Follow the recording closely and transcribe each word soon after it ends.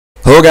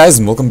Hello guys,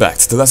 and welcome back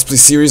to the Let's Play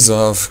series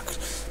of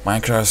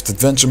Minecraft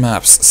adventure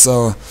maps.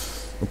 So,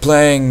 we're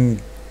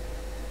playing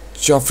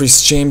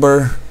Geoffrey's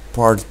Chamber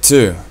Part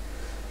 2.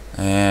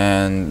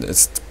 And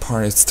it's the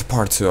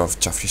part 2 of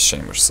Geoffrey's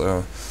Chamber,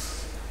 so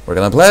we're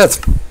gonna play it.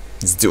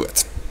 Let's do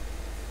it.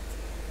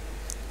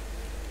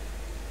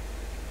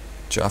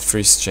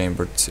 Geoffrey's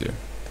Chamber 2.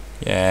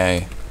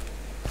 Yay.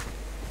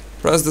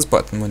 Press this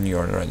button when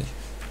you're ready.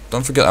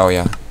 Don't forget, oh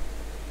yeah.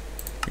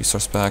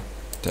 Resource pack,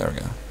 there we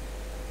go.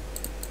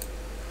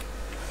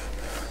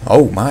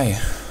 Oh my.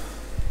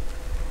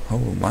 Oh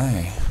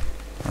my.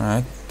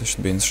 Alright, this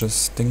should be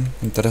interesting.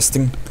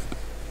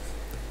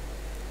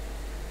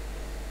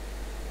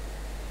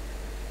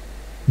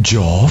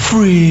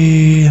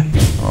 Geoffrey!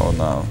 Oh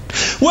no.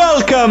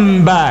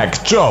 Welcome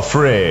back,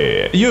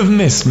 Geoffrey! You've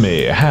missed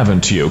me,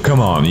 haven't you? Come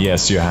on,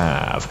 yes you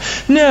have.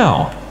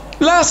 Now,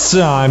 last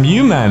time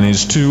you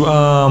managed to,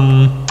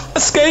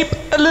 escape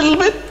a little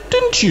bit,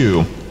 didn't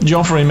you?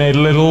 Geoffrey made a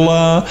little,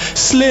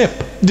 slip,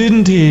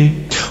 didn't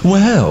he?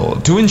 Well,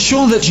 to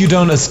ensure that you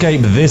don't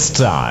escape this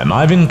time,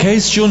 I've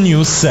encased your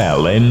new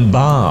cell in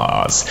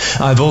bars.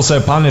 I've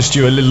also punished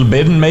you a little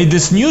bit and made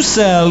this new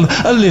cell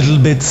a little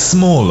bit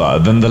smaller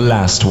than the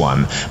last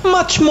one.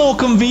 Much more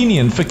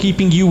convenient for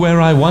keeping you where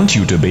I want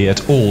you to be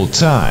at all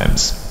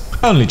times.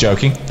 Only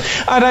joking.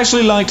 I'd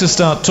actually like to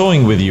start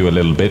toying with you a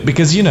little bit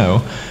because, you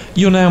know,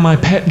 you're now my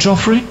pet,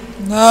 Geoffrey.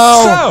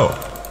 No! So,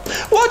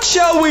 what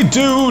shall we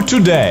do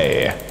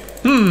today?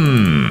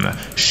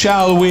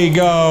 Shall we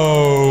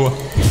go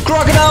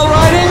crocodile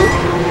riding?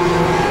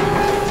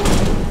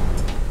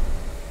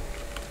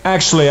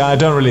 Actually, I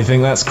don't really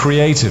think that's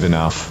creative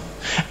enough.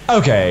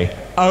 Okay,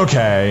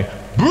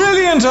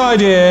 brilliant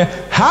idea.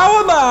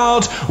 How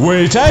about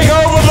we take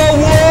over the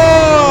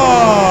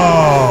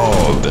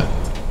world?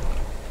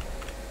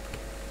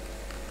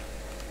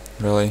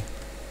 Really?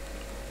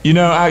 You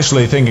know,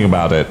 actually thinking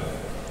about it,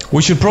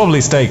 we should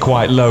probably stay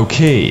quite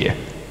low-key.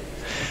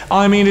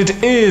 I mean,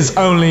 it is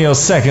only your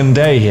second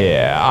day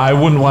here. I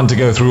wouldn't want to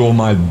go through all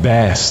my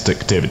best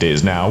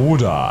activities now,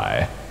 would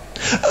I?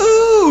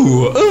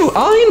 Ooh,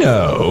 I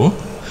know.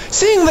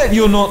 Seeing that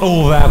you're not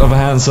all that of a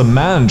handsome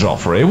man,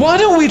 Geoffrey, why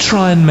don't we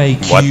try and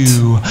make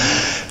you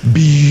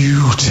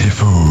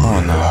beautiful?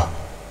 Oh no.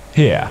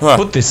 Here,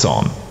 put this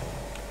on.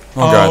 Oh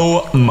god.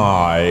 Oh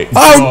my god.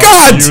 Oh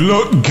god! You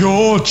look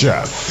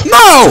gorgeous.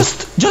 No!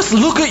 Just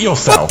look at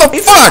yourself. What the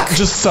fuck? That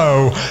just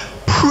so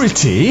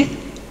pretty.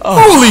 Oh,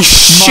 holy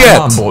shit! My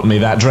mom bought me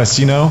that dress,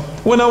 you know,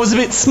 when I was a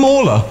bit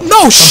smaller.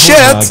 No shit!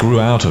 I grew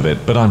out of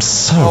it, but I'm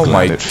so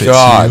glad it fits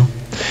you.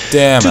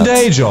 Damn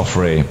Today, it.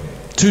 Geoffrey,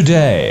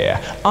 today,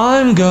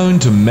 I'm going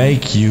to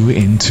make you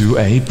into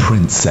a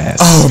princess.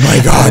 Oh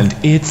my god. And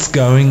it's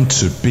going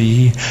to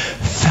be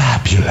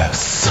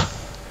fabulous.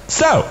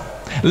 So,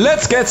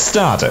 let's get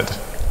started.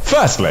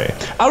 Firstly,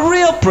 a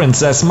real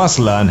princess must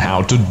learn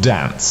how to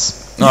dance.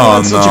 You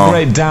weren't such a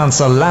great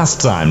dancer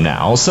last time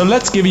now, so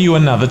let's give you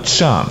another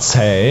chance,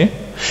 hey?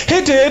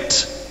 Hit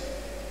it!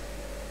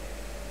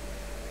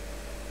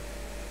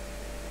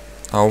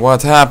 Oh,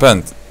 what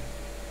happened?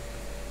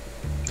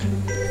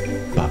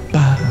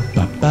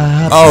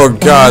 Oh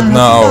god,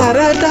 no.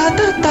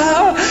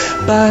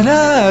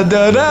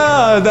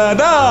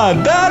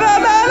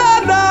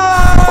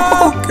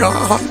 Oh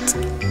god.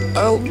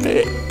 Help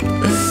me.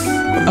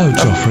 Oh,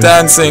 Geoffrey. I'm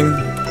dancing.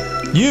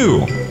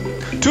 You,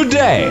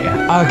 today,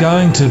 are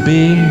going to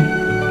be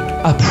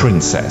a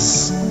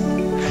princess.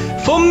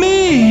 For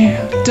me,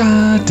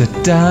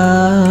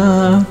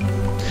 da-da-da,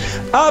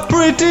 a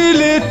pretty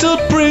little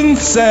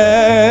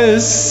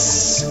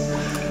princess.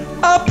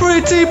 A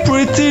pretty,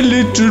 pretty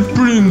little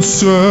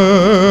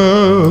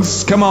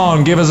princess. Come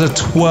on, give us a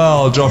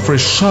twirl, Geoffrey.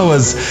 Show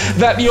us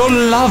that you're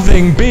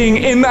loving being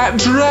in that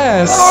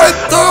dress. No, I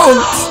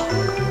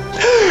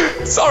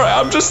don't. Sorry,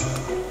 I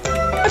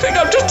think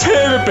I'm just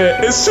tearing a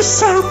bit. It's just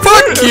so beautiful.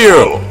 Fuck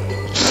you.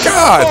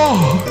 God.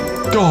 Oh,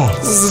 God.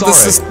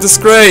 This is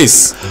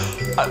disgrace.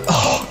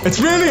 It's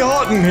really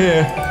hot in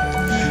here.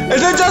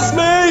 Is it just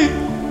me?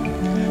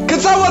 Can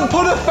someone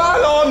put a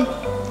fan on?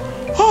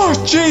 Oh,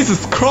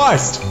 Jesus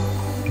Christ.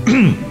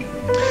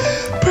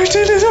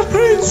 Pretty little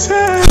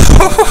princess.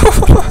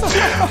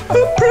 A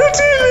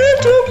pretty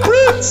little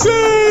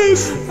princess.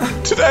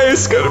 Today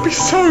is going to be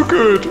so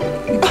good.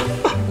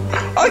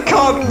 I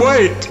can't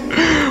wait.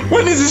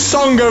 When is this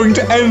song going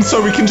to end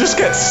so we can just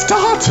get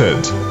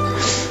started?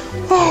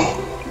 Oh,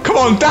 come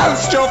on,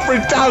 dance, Geoffrey,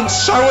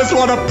 dance. Show us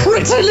what a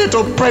pretty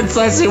little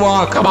princess you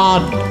are. Come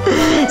on.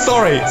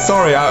 Sorry,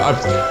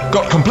 I've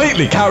got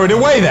completely carried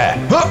away there.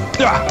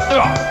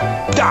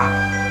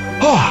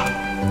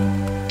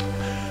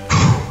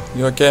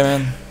 You okay,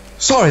 man?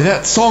 Sorry,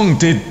 that song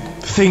did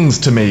things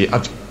to me.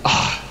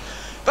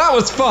 That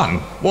was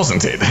fun,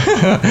 wasn't it?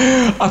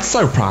 I'm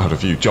so proud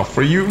of you,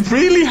 Geoffrey. You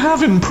really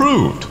have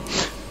improved.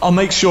 I'll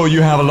make sure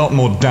you have a lot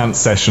more dance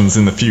sessions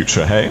in the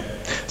future, hey?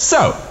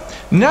 So,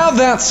 now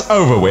that's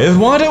over with,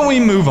 why don't we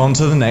move on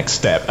to the next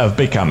step of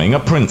becoming a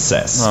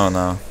princess? Oh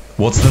no.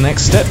 What's the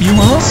next step, you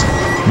ask?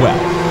 Well,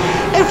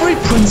 every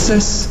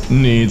princess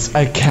needs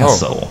a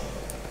castle.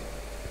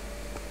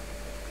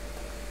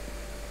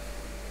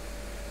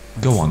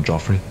 Go on,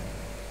 Joffrey.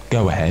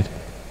 Go ahead.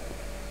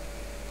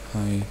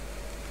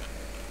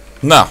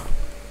 No!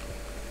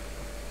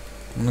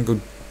 I'm gonna go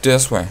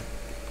this way.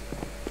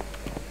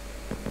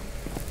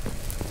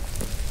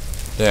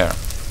 There.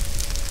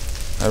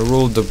 I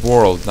ruled the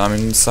world. I'm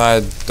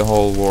inside the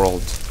whole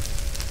world.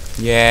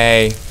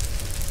 Yay!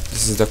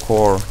 This is the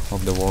core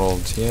of the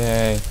world.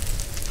 Yay!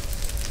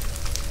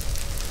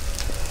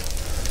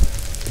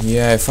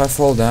 Yeah, if I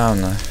fall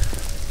down, I'm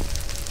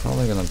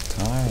probably gonna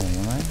die,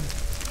 am I?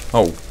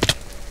 Oh!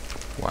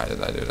 Why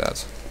did I do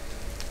that?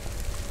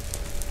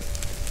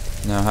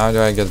 Now, how do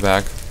I get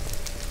back?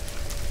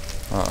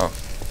 Uh-oh.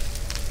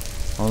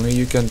 Only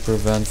you can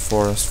prevent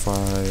forest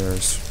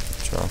fires,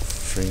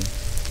 Joffrey.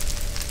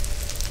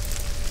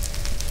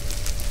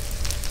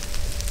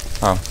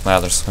 Oh,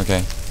 ladders,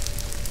 okay.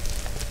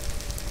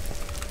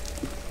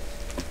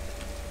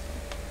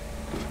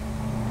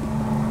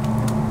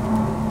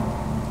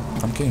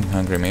 I'm getting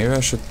hungry, maybe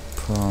I should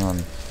put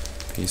on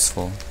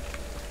peaceful.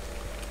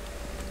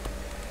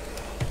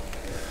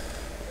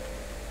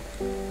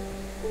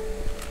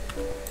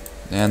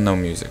 And no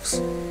musics.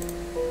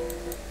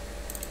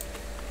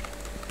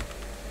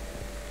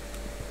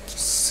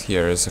 Just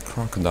here is a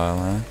crocodile,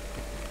 huh?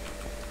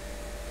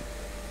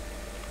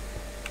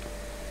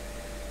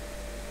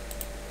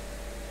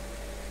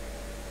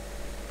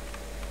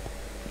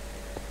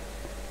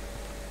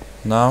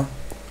 No?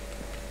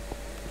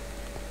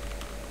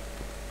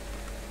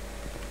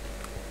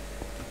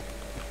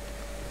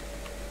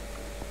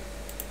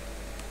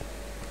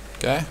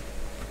 Okay.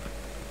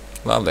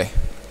 Lovely.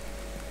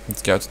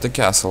 Let's go to the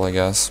castle, I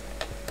guess.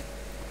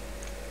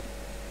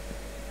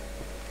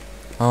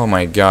 Oh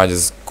my god,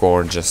 it's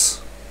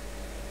gorgeous.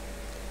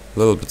 A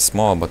little bit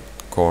small, but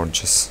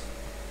gorgeous.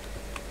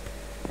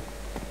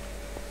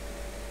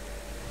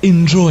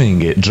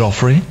 Enjoying it,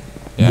 Joffrey?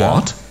 Yeah.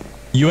 What?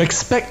 You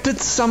expected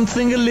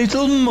something a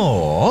little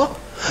more?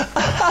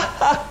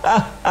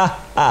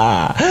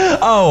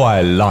 Oh,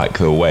 I like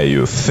the way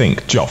you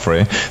think,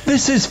 Joffrey.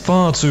 This is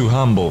far too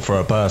humble for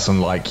a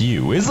person like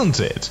you, isn't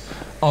it?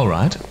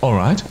 Alright,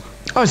 alright.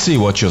 I see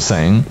what you're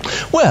saying.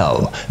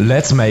 Well,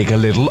 let's make a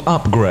little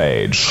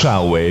upgrade,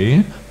 shall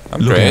we?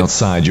 Upgrade? Look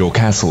outside your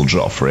castle,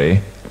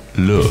 Joffrey.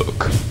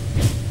 Look.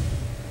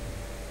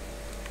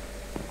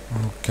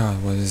 Oh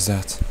god, what is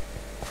that?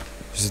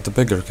 Is it the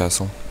bigger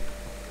castle?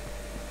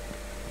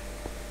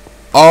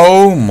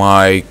 Oh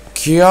my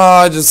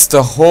god, it's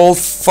the whole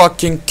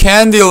fucking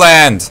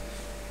Candyland!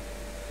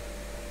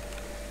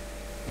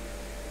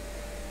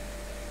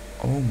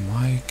 Oh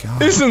my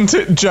god. Isn't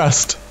it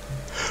just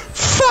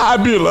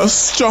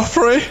fabulous,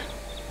 Joffrey?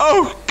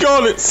 Oh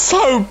god, it's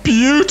so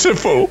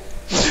beautiful.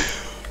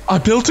 I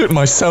built it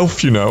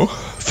myself, you know.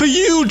 For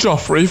you,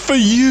 Joffrey, for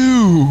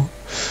you.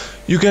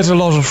 You get a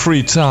lot of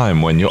free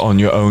time when you're on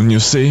your own, you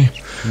see.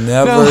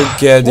 Never Now,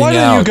 getting why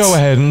don't out. you go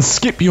ahead and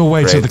skip your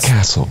way to the Great.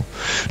 castle?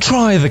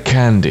 Try the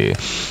candy.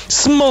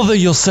 Smother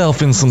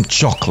yourself in some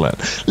chocolate.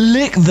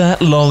 Lick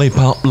that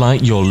lollipop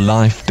like your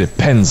life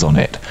depends on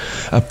it.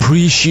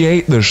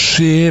 Appreciate the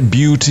sheer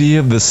beauty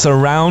of the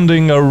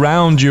surrounding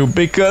around you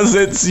because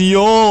it's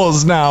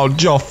yours now,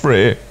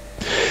 Joffrey.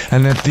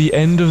 And at the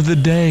end of the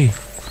day,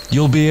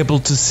 you'll be able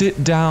to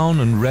sit down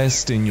and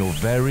rest in your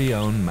very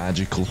own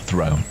magical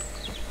throne.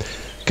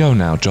 Go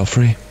now,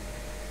 Joffrey.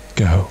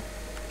 Go.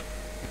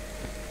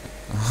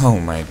 Oh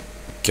my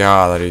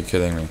god, are you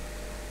kidding me?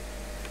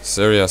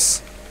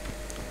 Serious?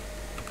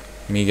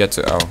 Me get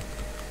to... oh.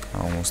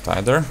 I almost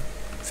died there.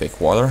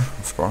 Fake water,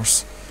 of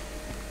course.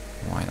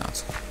 Why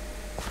not?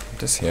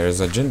 This here is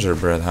a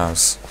gingerbread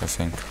house, I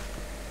think.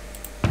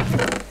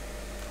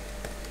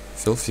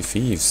 Filthy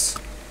thieves.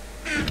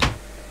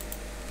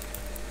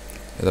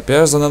 It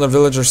appears another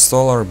villager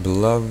stole our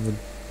beloved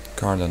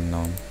garden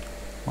gnome.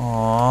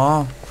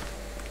 Aww.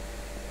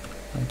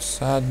 That's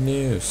sad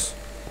news.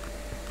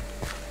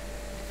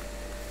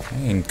 I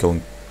ain't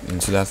going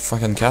into that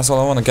fucking castle.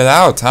 I want to get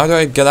out. How do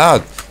I get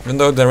out? Even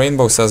though the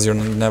rainbow says you're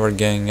never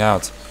getting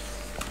out.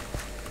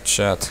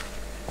 Shit.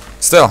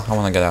 Still, I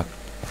want to get out.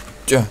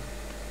 Yeah.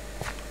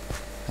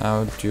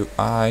 How do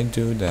I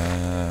do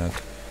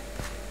that?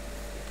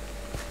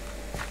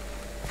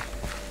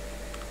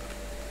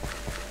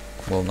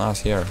 Well, not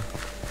here.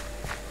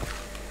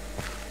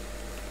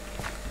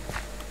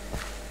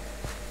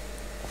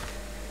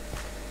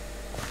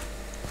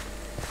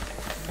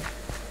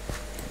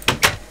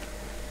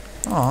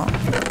 Aw,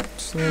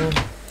 it's a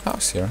little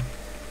house here.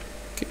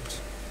 Cute.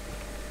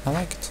 I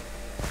like it.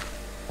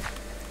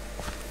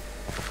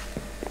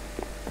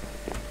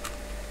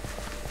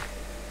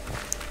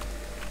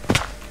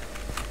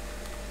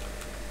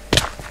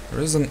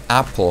 There is an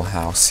apple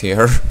house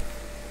here.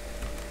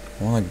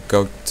 I wanna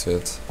go to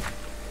it.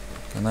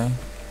 Can I?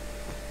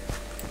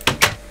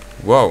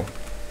 Whoa.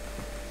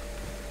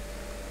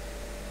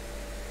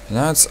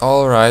 Now it's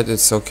alright,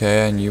 it's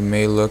okay, and you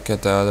may look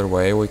at the other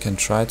way. We can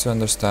try to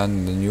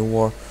understand the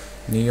New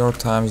York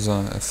Times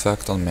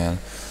effect on man.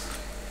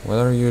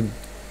 Whether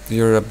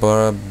you're a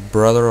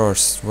brother or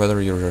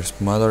whether you're a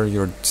mother,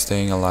 you're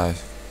staying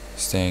alive.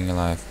 Staying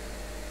alive.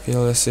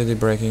 Feel the city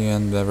breaking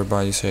and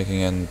everybody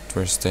shaking and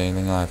we're staying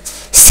alive.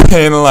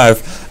 Staying alive.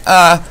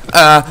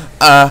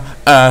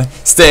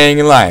 Staying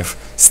alive.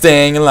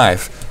 Staying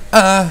alive.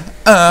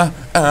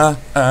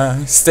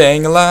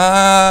 Staying alive.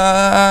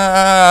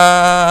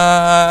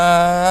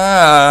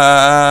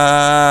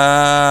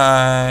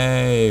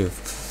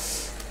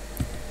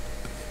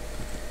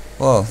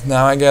 Well,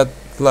 now I get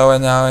low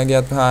and now I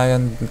get high,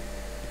 and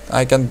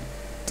I can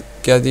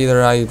get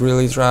either. I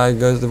really try,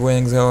 go to the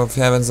wings of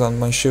heavens on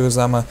my shoes.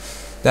 I'm a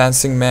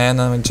dancing man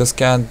and I just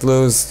can't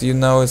lose. You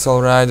know it's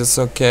alright, it's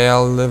okay,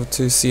 I'll live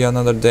to see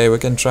another day. We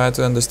can try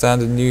to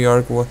understand the New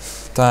York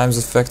Times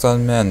effect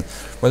on men.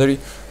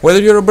 Whether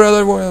you're a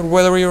brother or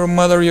whether you're a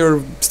mother,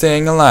 you're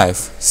staying alive.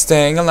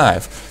 Staying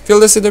alive.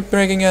 Feel the city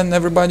breaking and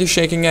everybody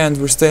shaking and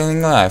we're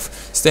staying alive.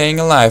 Staying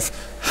alive.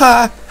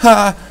 Ha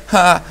ha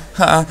ha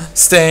ha.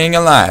 Staying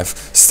alive.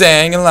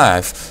 Staying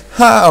alive.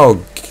 Ha.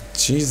 Oh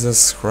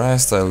Jesus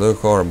Christ, I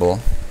look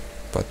horrible,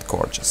 but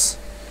gorgeous.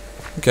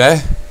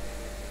 Okay.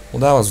 Well,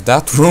 that was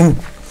that room.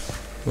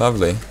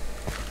 Lovely.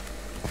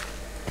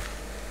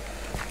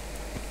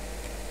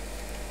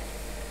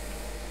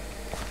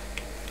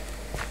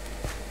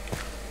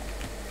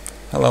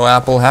 Hello,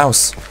 Apple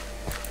House.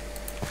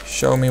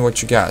 Show me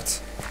what you got.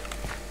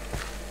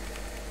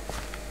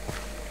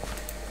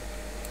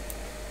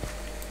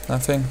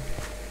 Nothing?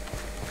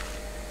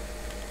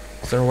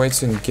 Is there a way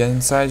to get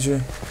inside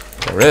you?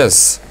 There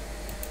is.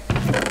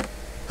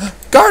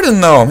 Garden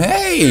gnome!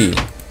 Hey!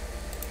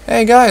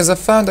 Hey guys, I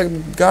found a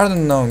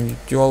garden gnome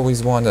you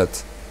always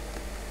wanted.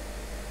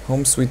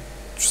 Home sweet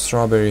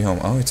strawberry home.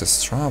 Oh, it's a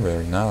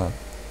strawberry now.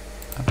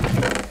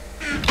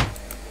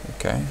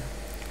 Okay.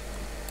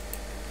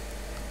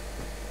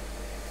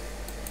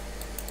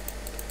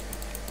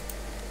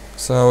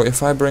 So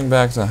if I bring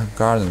back the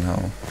garden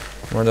home,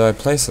 where do I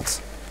place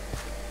it?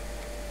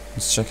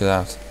 Let's check it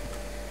out.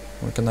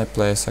 Where can I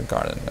place a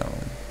garden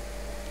gnome?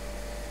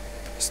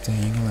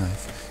 Staying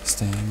alive.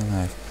 Staying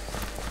alive.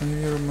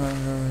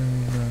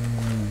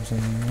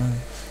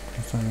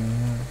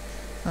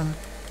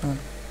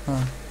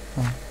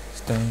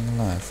 Staying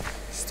alive.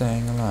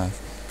 Staying alive.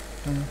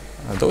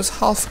 Are those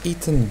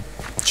half-eaten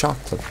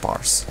chocolate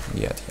bars?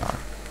 Yeah, they are.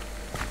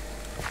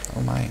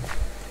 Oh my.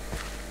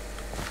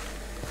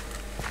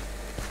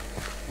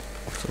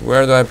 So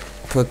where do I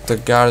put the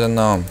garden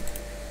gnome?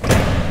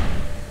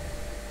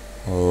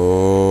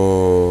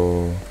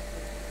 Oh.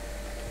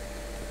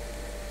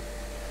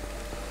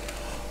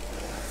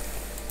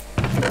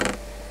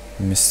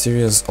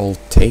 Mysterious old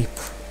tape.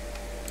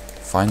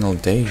 Final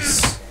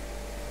days.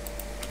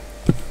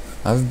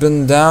 I've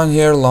been down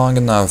here long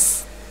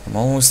enough. I'm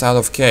almost out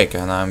of cake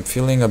and I'm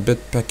feeling a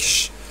bit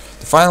peckish.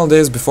 The final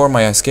days before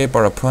my escape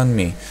are upon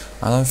me.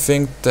 I don't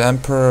think the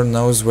Emperor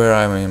knows where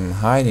I am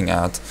hiding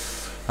at.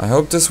 I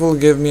hope this will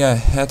give me a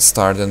head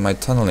start in my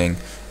tunneling.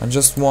 I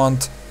just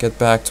want to get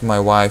back to my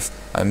wife.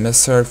 I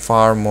miss her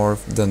far more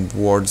than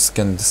words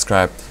can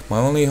describe. My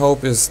only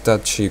hope is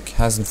that she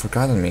hasn't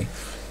forgotten me.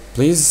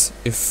 Please,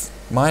 if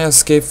my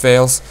escape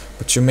fails,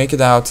 but you make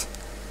it out,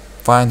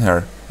 find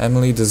her.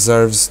 Emily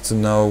deserves to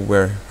know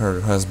where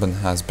her husband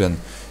has been.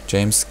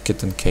 James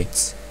Kitten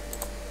Cates.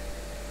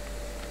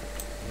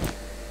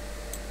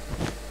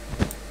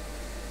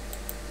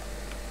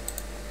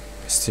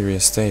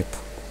 Mysterious tape.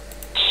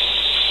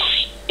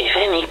 If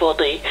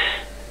anybody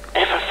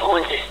ever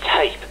finds this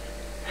tape,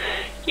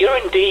 you're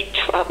in deep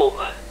trouble.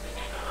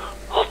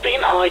 I've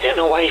been hiding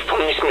away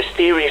from this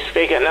mysterious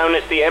figure known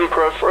as the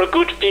Emperor for a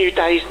good few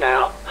days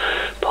now,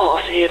 but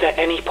I fear that at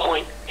any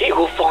point he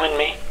will find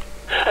me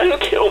and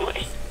kill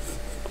me.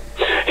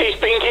 He's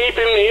been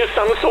keeping me as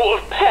some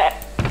sort of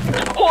pet,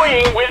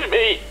 toying with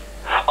me.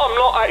 I'm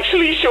not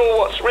actually sure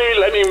what's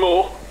real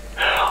anymore.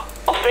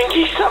 I think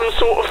he's some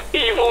sort of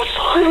evil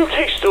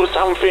scientist or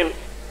something.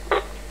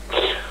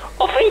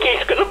 I think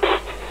he's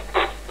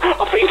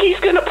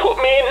gonna put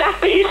me in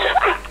nappies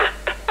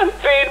and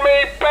feed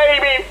me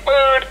baby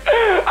food.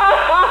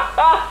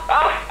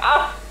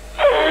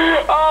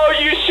 Oh,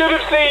 you should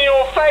have seen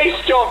your face,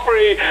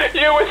 Joffrey.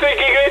 You were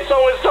thinking this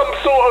was some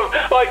sort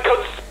of like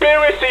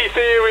conspiracy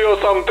theory or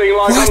something,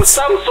 like I'm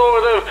some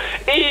sort of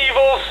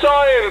evil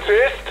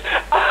scientist.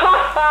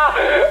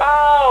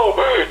 Oh,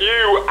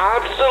 you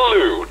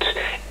absolute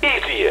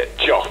idiot,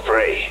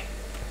 Joffrey.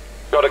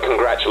 Gotta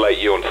congratulate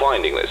you on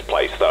finding this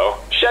place, though.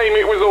 Shame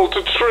it was all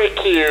to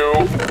trick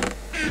you.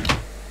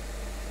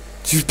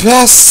 You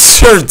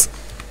bastard!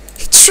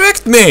 He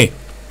tricked me!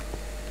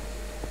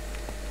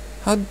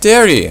 How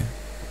dare you?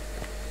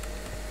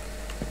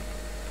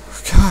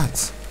 Oh, God.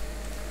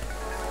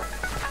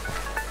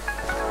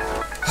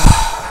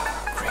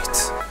 Great.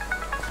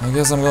 I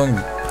guess I'm going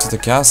to the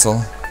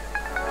castle.